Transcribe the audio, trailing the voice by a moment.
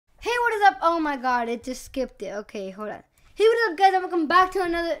Oh my god, it just skipped it. Okay, hold on. Hey, what up, guys? And welcome back to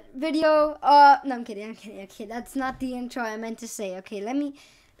another video. No, I'm kidding. Okay, that's not the intro I meant to say. Okay, let me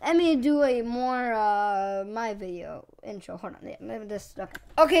do a more my video intro. Hold on. Yeah, let me just.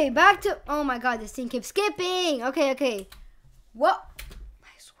 Okay, back to. Oh my god, this thing keeps skipping. Okay. What?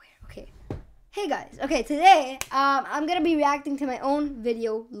 I swear. Okay. Hey guys. Okay, today I'm gonna be reacting to my own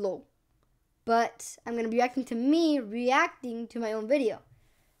video, lol. But I'm gonna be reacting to me reacting to my own video.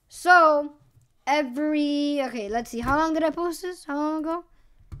 So okay, let's see. How long did I post this? How long ago?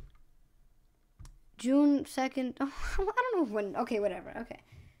 June 2nd. Oh, I don't know when. Okay, whatever. Okay.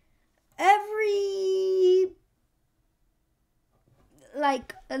 Every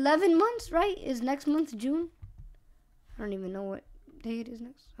like 11 months, right? Is next month June? I don't even know what day it is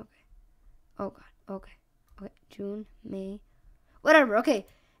next. Okay. Oh god. Okay. June, May. Whatever. Okay.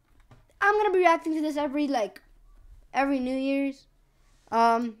 I'm gonna be reacting to this every New Year's.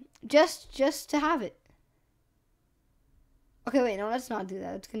 Just to have it. Okay, wait, no, let's not do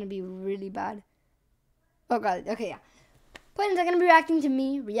that. It's gonna be really bad. Oh god, okay, yeah. Point is, I'm gonna be reacting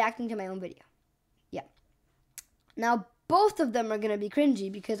to my own video. Yeah. Now, both of them are gonna be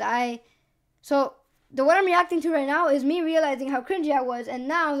cringy because so the one I'm reacting to right now is me realizing how cringy I was, and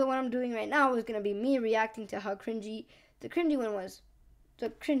now the one I'm doing right now is gonna be me reacting to how cringy the cringy one was.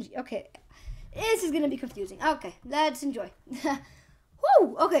 Okay. This is gonna be confusing. Okay, let's enjoy.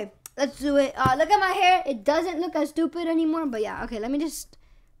 Woo! Okay, let's do it. Look at my hair. It doesn't look as stupid anymore, but yeah. Okay, let me just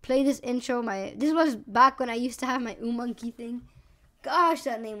play this intro. This was back when I used to have my monkey thing. Gosh,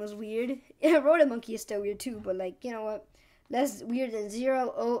 that name was weird. Roda Monkey is still weird too, but you know what? Less weird than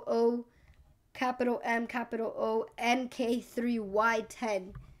 000 capital M capital O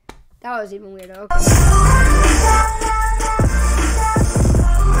NK3Y10. That was even weirder. Okay.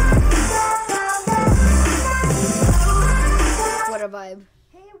 What a vibe.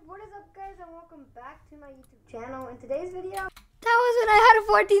 Hey, what is up, guys, and welcome back to my YouTube channel. In today's video, that was when I had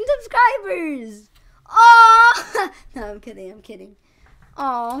 14 subscribers. Oh, no, I'm kidding.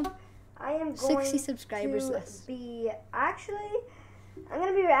 Oh, I am going 60 subscribers to less. I'm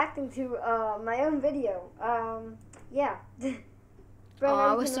gonna be reacting to my own video. Yeah. Oh,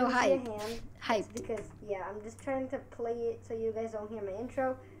 I was so hyped. Because I'm just trying to play it so you guys don't hear my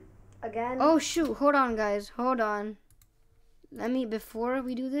intro again. Oh shoot! Hold on, guys. Hold on. Before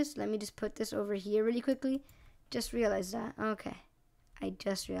we do this, let me just put this over here really quickly. Just realized that. Okay. I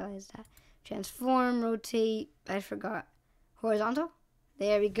just realized that. Transform, rotate. I forgot. Horizontal.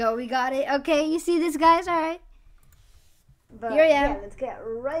 There we go. We got it. Okay, you see this, guys? All right. But here I am. Yeah, let's get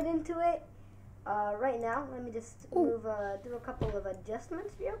right into it. Right now, let me just do a couple of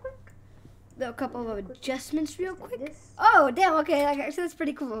adjustments real quick. Oh, damn. Okay, actually, that's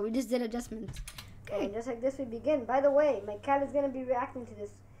pretty cool. We just did adjustments. Okay, and just like this, we begin. By the way, my cat is gonna be reacting to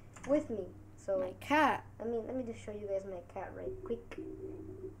this with me. So my cat. Let me just show you guys my cat right quick.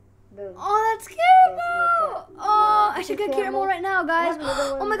 Boom. Oh, that's Caramel. Oh, I should get Caramel right now, guys.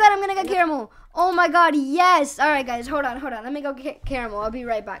 Oh my god, I'm gonna get Caramel. Oh my god, yes. All right, guys, hold on. Let me go get Caramel. I'll be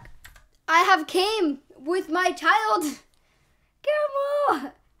right back. I have came with my child.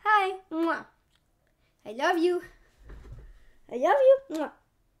 Caramel. Hi. Mwah. I love you. Mwah.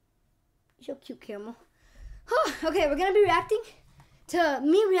 So cute, Caramel. Okay, we're gonna be reacting to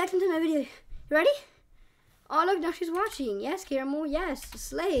my video. You ready? Oh, look, now she's watching. Yes, Caramel. Yes,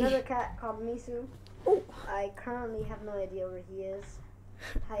 slay. Another cat called Misu. Oh. I currently have no idea where he is.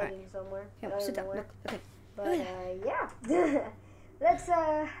 Hiding somewhere. Yeah, sit down. Look, okay. But yeah. Let's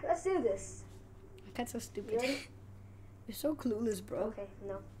do this. My cat's so stupid. You ready? You're so clueless, bro. Okay,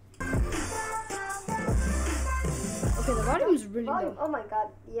 no. Okay, the volume is really low. Oh my god.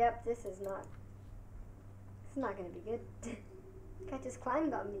 Yep, it's not gonna be good. Cat just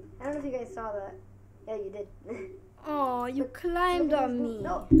climbed on me. I don't know if you guys saw that. Yeah, you did. Oh, you climbed on me.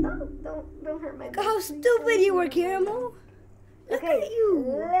 No, don't hurt my back. Look how stupid you were, Caramel. Look at you.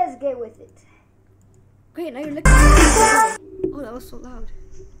 Let's get with it. Great, now you're looking at me. Oh, that was so loud.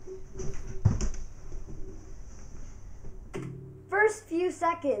 First few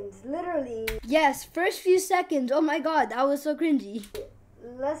seconds, literally. Yes, first few seconds. Oh my god, that was so cringy.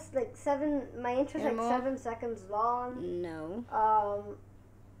 My intro's like 7 seconds long. No.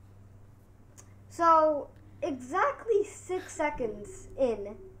 So, exactly 6 seconds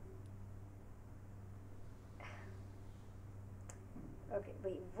in. Okay,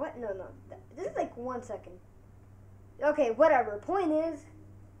 wait, what? No. This is like 1 second. Okay, whatever. Point is,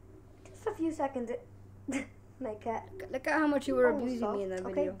 just a few seconds in. My cat. Look at how much you were abusing me in that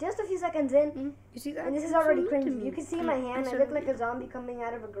video. Okay, just a few seconds in. You see that? And this is already cringy. You can see my hand. I look like a zombie coming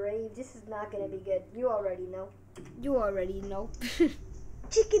out of a grave. This is not going to be good. You already know.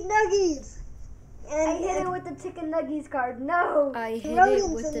 chicken nuggets. And I hit it with the chicken nuggets card. No. I hit it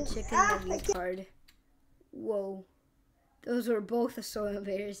with the chicken nuggets card. Whoa. Those were both so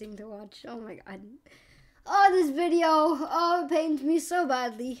embarrassing to watch. Oh my god. Oh, this video. Oh, it pains me so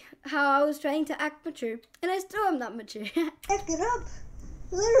badly. How I was trying to act mature. And I still am not mature. Can't get up.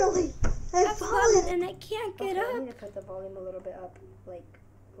 Literally. I've fallen and I can't get up. I need to put the volume a little bit up. Like,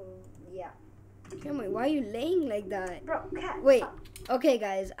 yeah. Cammy, why are you laying like that? Bro, cat. Wait. Okay,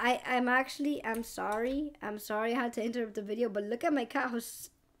 guys. I'm sorry. I'm sorry I had to interrupt the video. But look at my cat. How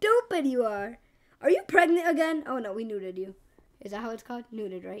stupid you are. Are you pregnant again? Oh, no. We neutered you. Is that how it's called?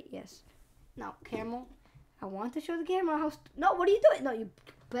 Neutered, right? Yes. Now, Caramel, I want to show the camera how... No, what are you doing? No, you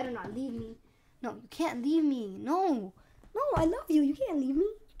better not leave me. No, you can't leave me. No. No, I love you. You can't leave me.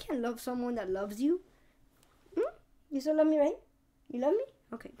 You can't love someone that loves you. Hmm? You still love me, right? You love me?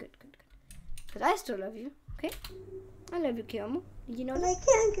 Okay, good, good, good. Because I still love you, okay? I love you, Caramel. Did you know that? I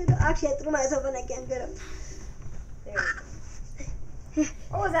can't get up. Actually, I threw myself and I can't get up. There we go.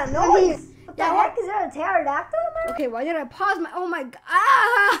 What was that noise? What the heck? Is there a pterodactyl in my... Okay, why did I pause my... Oh my god.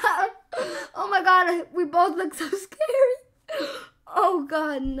 Ah! Oh my god. We both look so scary. Oh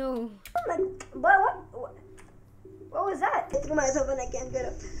god, no. What was that? I threw myself and I can't get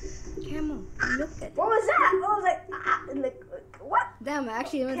up. Caramel, look at it. What was that? I was like, what? Damn, I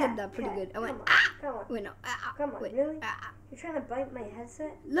actually did that pretty good. I went, come on. Wait, no. Come on, wait. really? You're trying to bite my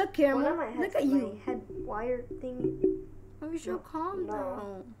headset? Look, Caramel. Well, not my Look headset, at you. my head wire thingy. Oh, you're so calm No.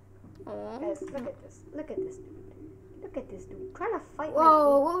 down. Guys, look at this. Look at this dude. Look at this dude. Trying to fight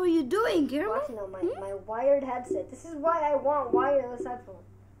Whoa, what were you doing, Caramel? Watching on my wired headset. This is why I want wireless headphones.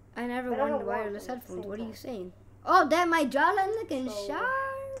 I never But I wanted don't wireless want them at the headphones. same What are you time. saying? Oh, damn, my jawline looking So, sharp.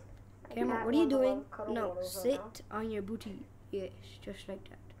 Caramel, cat what are you wants a doing? little cuddle No, waddles right sit on your booty. Yes, just like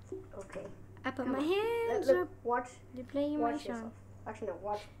that. Okay. I put Come my on. hands Look, up. watch You're playing my yourself. song. Actually, no,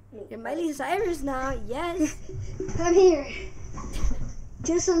 watch me. You're Miley Cyrus now. Yes. I'm here.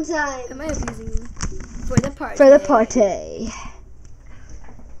 Just some time. Am I abusing you? For the party. For the party.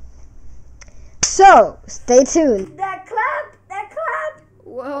 So, stay tuned. That clap! That clap!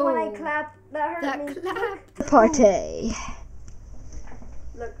 Whoa. When I clap, that hurt That me. clap. Party.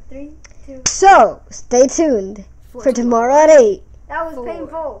 Look, 3, 2. So, stay tuned for tomorrow at 8. That was 4.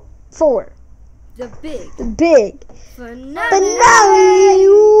 painful. 4. The big The big finale. finale.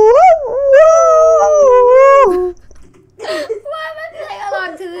 Woo, woo. Why am I playing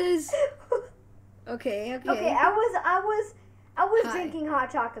along to this? Okay. Okay, I was Hi. drinking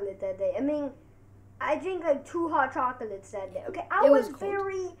hot chocolate that day. I mean, I drank like 2 hot chocolates that day. Okay, I It was was cold.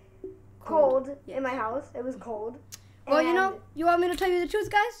 very cold Yes. in my house. It was cold. Well, you And know, you want me to tell you the truth,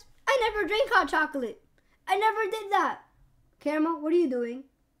 guys? I never drank hot chocolate. I never did that. Caramel, what are you doing?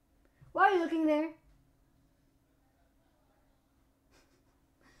 Why are you looking there?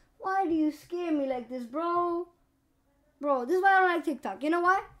 Why do you scare me like this, bro? Bro, this is why I don't like TikTok. You know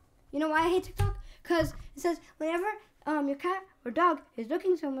why? You know why I hate TikTok? Because it says whenever your cat or dog is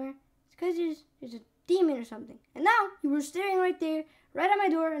looking somewhere, it's because there's a demon or something. And now you were staring right there, right at my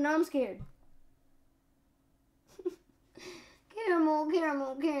door, and now I'm scared.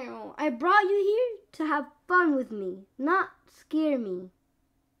 Caramel. I brought you here to have fun with me, not scare me.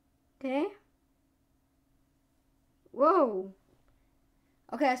 Okay? Whoa.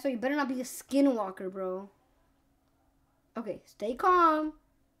 Okay, so you better not be a skinwalker, bro. Okay, stay calm.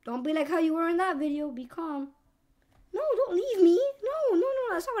 Don't be like how you were in that video. Be calm. No, don't leave me. No.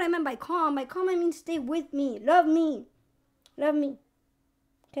 That's not what I meant by calm. By calm, I mean stay with me. Love me.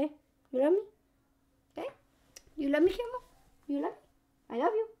 Okay? You love me? Okay? You love me, Caramel? You love me? I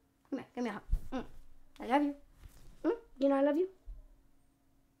love you. Come here. Give me a hug. I love you. You know I love you?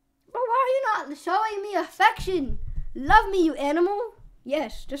 Bro, why are you not showing me affection? Love me, you animal.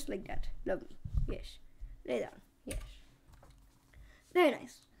 Yes, just like that. Love me. Yes. Lay down. Yes. Very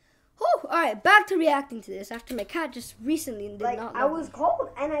nice. Whew. All right, back to reacting to this after my cat just recently did not love I was me. cold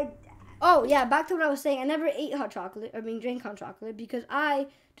and Oh, yeah, back to what I was saying. I never ate hot chocolate, drank hot chocolate because I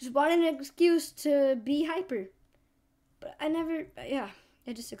just wanted an excuse to be hyper. But I never, I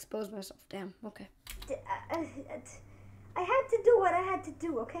just exposed myself. Damn, okay. I had to do what I had to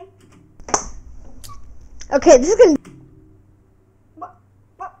do, okay? Okay, this is gonna...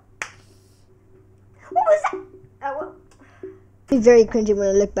 What was that? Be very cringy when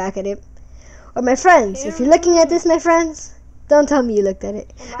I look back at it. Or my friends, if you're looking at this, my friends, don't tell me you looked at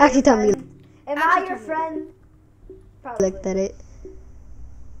it. Actually, tell me you Am I your friend? Probably looked at it.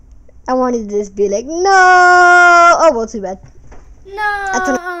 I wanted to just be like, no! Oh, well, too bad. No,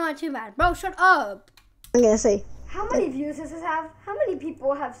 not too bad. Bro, shut up. I'm gonna say. How many views does this have? How many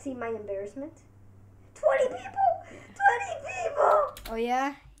people have seen my embarrassment? 20 people! 20 people! Oh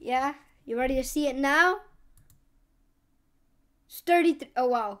yeah? Yeah? You ready to see it now? Sturdy. Oh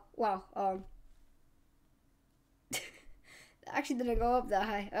wow. Wow. Actually didn't go up that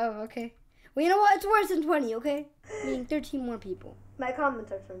high. Oh, okay. Well, you know what? It's worse than 20, okay? Meaning 13 more people. My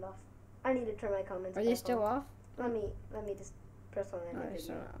comments are turned off. I need to turn my comments Are back they still on. off? Let me just press on that Alright,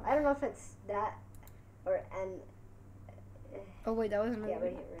 video. so- I don't know if it's that or and Oh wait, that wasn't. yeah, right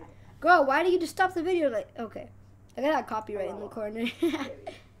here, right Girl, why did you just stop the video? Like, okay, I got that copyright in the corner. here. There we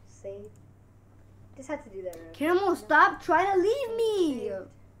go. Save. Just had to do that. Right? Caramel, stop trying to leave me.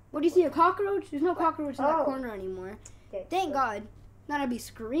 What do you see? A cockroach? There's no cockroach in that Oh. corner anymore. Okay, Thank so- God. Not I'd be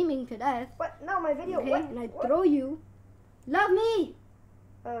screaming to death. What? No, my video. Okay, What? and I'd What? throw you. Love me.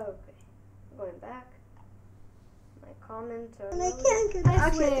 Oh, okay. Going back. My comments are. And I can't get I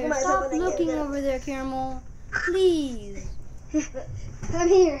Actually, swear, myself stop when I get looking it. over there, Caramel. Please. I'm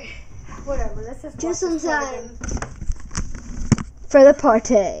here. Whatever. Let's just. Just watch some this part time. again. For the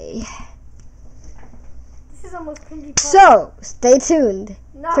party. This is almost cringy. Part. So, stay tuned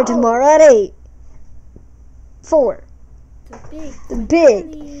No. for tomorrow at 8. 4. The big. The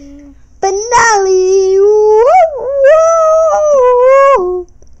big finale. finale. Woo, woo.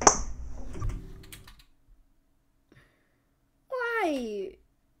 Why?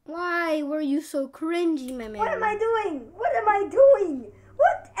 Why were you so cringy, my man? What am I doing? What am I doing?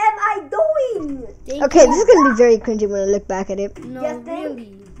 What am I doing? Thank Okay, you. this is going to be very cringy when I look back at it. No, You think?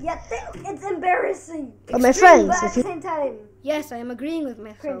 really. Yeah, it's embarrassing. But my Extreme, friends, But at if the you're same time, Yes, I am agreeing with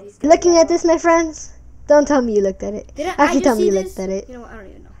myself. cringy. looking at this, my friends, don't tell me you looked at it. Did I Actually, just tell me see you this? looked at it. You know what? I don't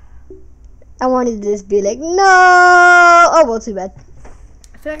even know. I wanted to just be like, no. Oh, well, too bad.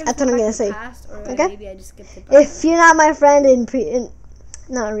 I feel like I That's just what I'm went gonna back to say. the past, or Okay. maybe I just skipped it. Back. If you're not my friend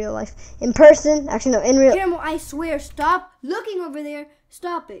not in real life, in person, actually no, in real. Caramel, I swear, stop looking over there.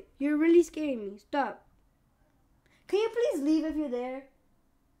 Stop it. You're really scaring me. Stop. Can you please leave if you're there?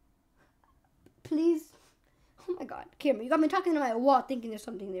 Please. Oh my God, Caramel, you got me talking to my wall, thinking there's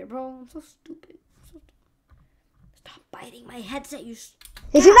something there, bro. I'm so stupid. Stop biting my headset, you.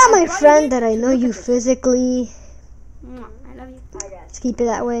 If you're not I my brought you friend here that I to know look you at this. physically, I love you. I got it. just keep it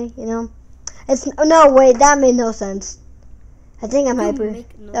that way, you know. It's no wait, that made no sense. I think I'm You hyper.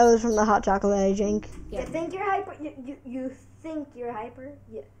 make no That was from the hot chocolate I drank. Yeah. You think you're hyper? You think you're hyper?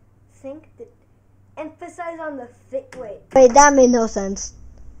 You think that? Emphasize on the thick. Wait. Wait, that made no sense.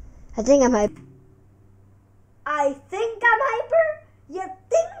 I think I'm hyper. I think I'm hyper? You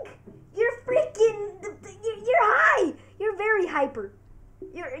think? You're freaking. You're high. You're very hyper.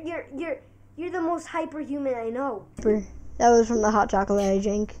 You're the most hyper human I know. That was from the hot chocolate I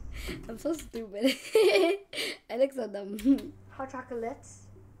drank. I'm so stupid. I look so dumb. Hot chocolates.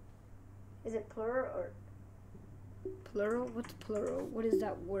 Is it plural or Plural? What's plural? What is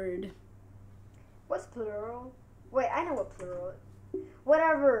that word? what's plural? Wait, I know what plural is.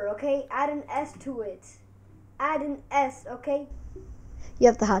 Whatever. Okay, add an S to it. Add an S. Okay. You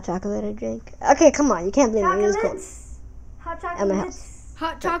have the hot chocolate I drank. Okay, come on, you can't blame me. It was cold. Chocolates. Hot At my chocolates.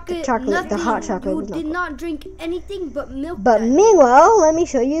 Hot chocolate, chocolate- the nothing. hot chocolate You was not did cold. not drink anything but milk. But that meanwhile, let me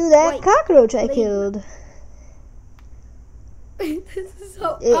show you that Wait, cockroach I wait. killed. day. This is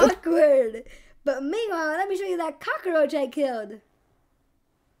so It- awkward. But meanwhile, let me show you that cockroach I killed.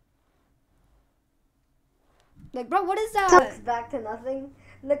 Like, bro, what is that? Looks back to nothing.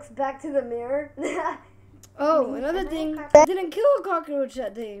 Looks back to the mirror. Oh, Me, another am I a thing. cockroach? I didn't kill a cockroach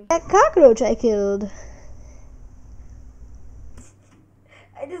that day. That cockroach I killed.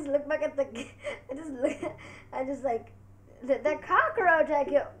 I just look back at the. I just like that cockroach I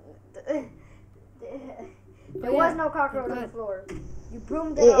killed. There Oh, was yeah. no cockroach on the Good. floor. You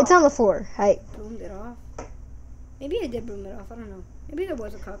broomed it off. It's on the floor. Hi. Broomed it off. Maybe I did broom it off. I don't know. Maybe there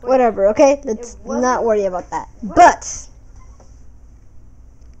was a cockroach. Whatever, okay? Let's wasn't- not worry about that. But,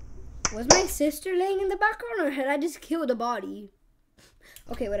 Was my sister laying in the background, or had I just killed a body?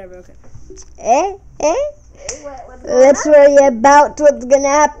 Okay, whatever. Okay. eh? Hey, what's going Let's on? worry about what's gonna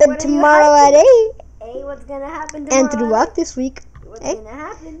happen What are you tomorrow at hyping? 8. Hey, what's gonna happen tomorrow? And throughout this week. What's eh? gonna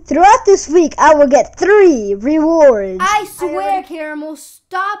happen? Throughout this week, I will get 3 rewards. I swear, already- Caramel,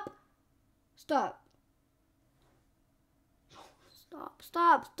 stop. Stop.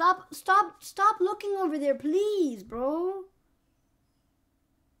 Stop looking over there, please, bro.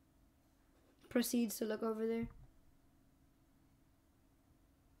 Proceeds to look over there.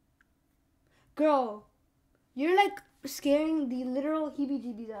 Girl, you're like scaring the literal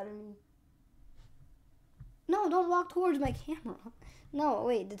heebie-jeebies out of me. No, don't walk towards my camera. No,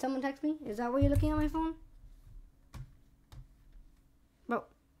 wait, did someone text me? Is that why you're looking at my phone? Bro.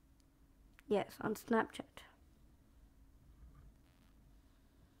 Yes, on Snapchat.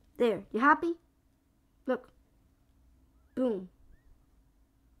 There, you happy? Look. Boom.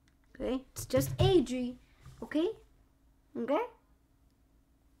 Okay? It's just Adri. Okay? Okay?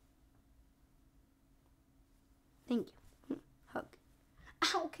 Thank you. Hug.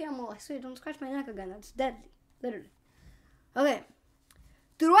 Ow, Caramel. I swear, don't scratch my neck again. That's deadly. Literally. Okay.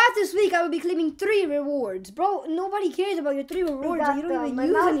 Throughout this week, I will be claiming 3 rewards. Bro, nobody cares about your 3 rewards that you don't even my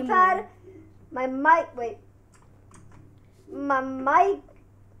use mouse anymore. pad, my mic, my mic,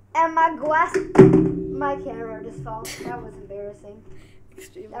 and my glass. My camera just fell. That was embarrassing.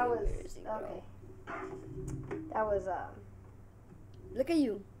 Extremely That was embarrassing, bro. okay. That was Look at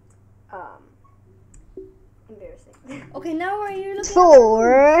you. embarrassing. Okay, now where are you looking?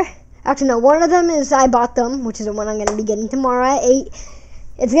 4. Actually, no, one of them is I bought them, which is the one I'm going to be getting tomorrow at 8.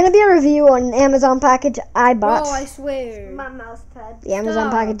 It's going to be a review on an Amazon package I bought. Bro, I swear. My mouse pad. The Amazon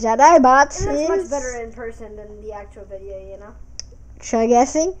Stop. package that I bought It looks much is... better in person than the actual video, you know. Try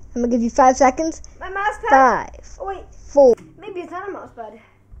guessing. I'm going to give you 5 seconds. My mouse pad. 5, Oh wait, 4, maybe it's not a mouse pad.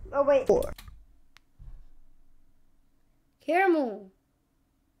 Oh wait. 4. Caramel.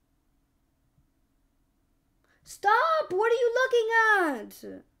 Stop! What are you looking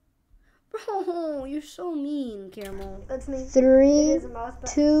at? Bro, you're so mean, Caramel. That's me. It 3, is a mouse pad.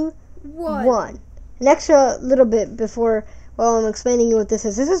 2, What? 1. An extra little bit before, while I'm explaining you what this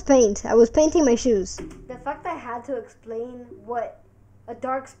is. This is paint. I was painting my shoes. The fact I had to explain what a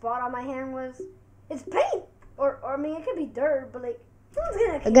dark spot on my hand was, it's paint. Or I mean, it could be dirt, but like, no one's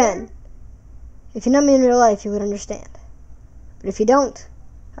gonna care. Again, if you know me in real life, you would understand. But if you don't,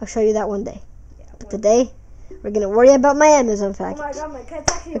 I'll show you that one day. But today, we're going to worry about my Amazon Oh my package. god, my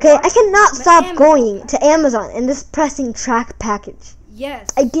cat's actually Okay, I watching. cannot My stop Amazon going to Amazon and just pressing track package. Yes.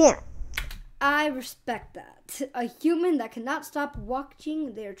 I can't. I respect that. A human that cannot stop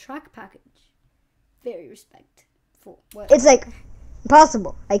watching their track package. Very respectful. What? It's like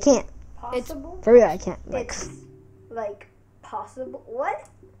impossible. I can't. Possible? For real, I can't. Like, It's like possible. What?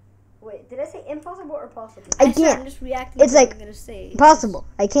 Wait, did I say impossible or possible? I swear, I'm can't. just reacting It's to what like I'm gonna say. Impossible.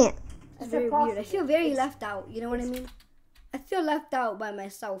 I can't. It's I said very weird. I possible. feel very It's- left out. You know what I mean? I feel left out by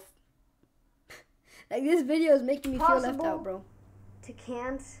myself. Like this video is making me feel left Possible. out, bro. To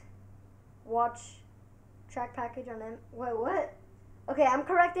can't watch track package on M. Wait, what? Okay, I'm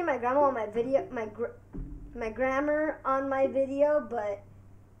correcting my grammar on my video. My grammar on my video, but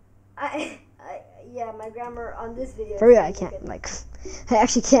yeah, my grammar on this video. For real, is I really can't. good. Like, I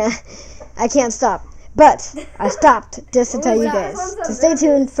actually can't. I can't stop. But I stopped just to tell you yeah, guys I'm so to stay nervous.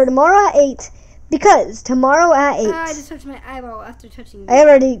 tuned for tomorrow at 8. Because tomorrow at 8, I just touched my eyebrow after touching I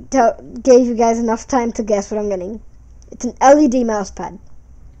already gave you guys enough time to guess what I'm getting. It's an LED mouse pad.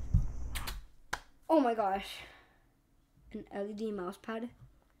 Oh my gosh. An LED mouse pad.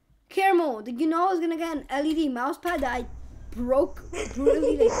 Caramel, did you know I was gonna get an LED mouse pad that I broke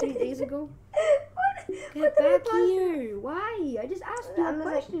brutally like 3 days ago? Get back here. Why? I just asked you I'm a just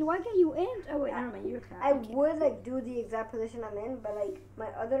question. Why can't you answer? Oh wait, never mind. You're a cat. I Okay. would like do the exact position I'm in, but like my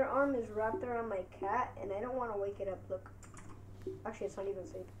other arm is wrapped around my cat, and I don't want to wake it up. Look, actually, it's not even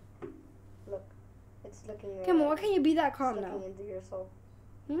asleep. Look, it's looking. Caramel, why can't you be that calm it's now? looking into your soul.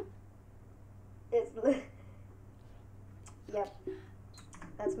 Hmm? It's. Yep.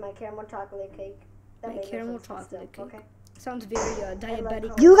 That's my caramel chocolate cake. That My made no caramel sense, but chocolate still, cake. Okay. Sounds very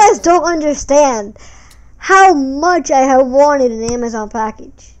diabetic. You guys don't understand how much I have wanted an Amazon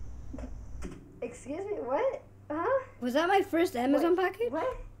package. Excuse me. What? Huh? Was that my first Amazon package?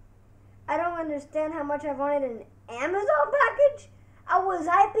 What? I don't understand how much I wanted an Amazon package. I was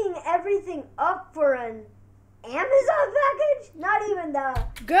hyping everything up for an Amazon package. Not even the.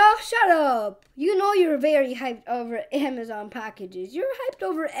 Girl, shut up. You know you're very hyped over Amazon packages. You're hyped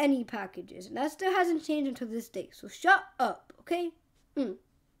over any packages. And that still hasn't changed until this day. So shut up, okay?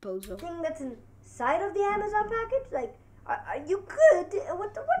 Bozo. Thing that's inside of the Amazon package. Like, you could.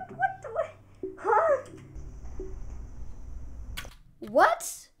 What? Huh?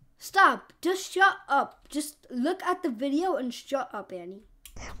 What? Stop. Just shut up. Just look at the video and shut up, Annie.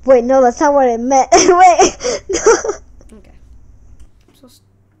 Wait, no, that's not what I meant. Wait, no. Okay.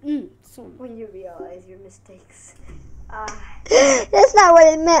 So When you realize your mistakes. That's not what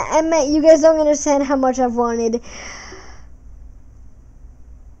I meant. I meant you guys don't understand how much I've wanted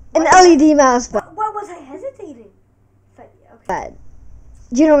an LED mouse pad. What was I hesitating? Okay.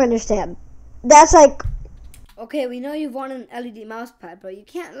 You don't understand. That's like, okay, we know you've wanted an LED mouse pad, but you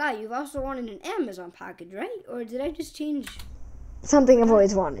can't lie. You've also wanted an Amazon package, right? Or did I just change? something I've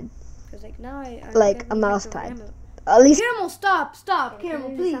always wanted. Because like now I Like get a really mouse hyped over pad. Amazon. At least Caramel, stop, Okay, Caramel,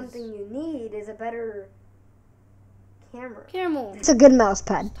 maybe please. Something you need is a better camera. Caramel, it's a good mouse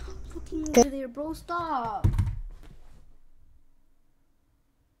pad. stop looking over there, bro. Stop.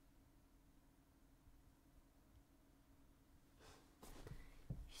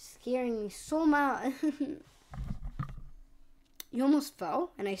 You're scaring me so much. You almost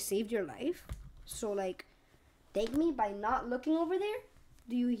fell and I saved your life. So like, thank me by not looking over there.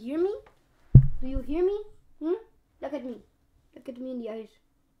 Do you hear me? Do you hear me? Look at me. Look at me in the eyes.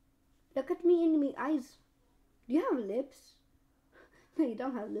 Look at me in the eyes. Do you have lips? No, you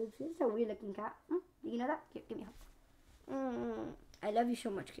don't have lips. It's a weird looking cat. You know that? Here, give me a hug. I love you so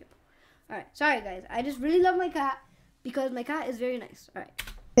much, Kip. Alright, sorry guys. I just really love my cat because my cat is very nice. Alright.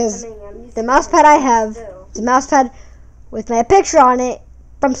 Because the mouse pad I have is a mouse pad with my picture on it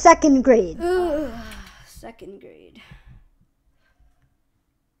from 2nd grade. Ugh, 2nd grade.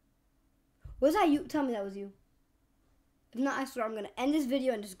 Was that you? Tell me that was you. If not, I swear I'm going to end this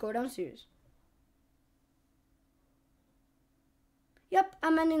video and just go downstairs. Yep,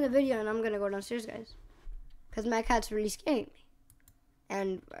 I'm ending the video and I'm going to go downstairs, guys. Because my cat's really scaring me.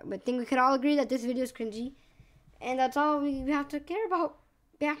 And I think we can all agree that this video is cringy. And that's all we have to care about.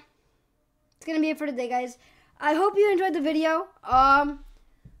 Yeah. It's going to be it for today, guys. I hope you enjoyed the video. I'll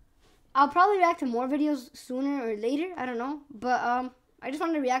probably react to more videos sooner or later. I don't know. But I just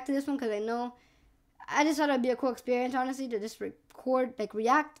wanted to react to this one because I just thought it would be a cool experience, honestly, to just record, like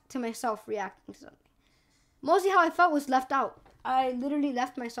react to myself reacting to something. Mostly how I felt was left out. I literally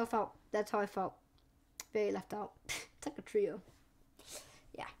left myself out. That's how I felt. Very left out. It's like a trio.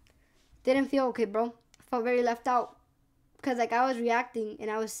 Yeah. Didn't feel okay, bro. I felt very left out. Because like I was reacting and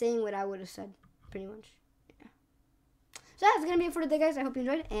I was saying what I would have said. Pretty much. Yeah. So that's going to be it for today, guys. I hope you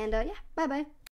enjoyed. And yeah, bye-bye.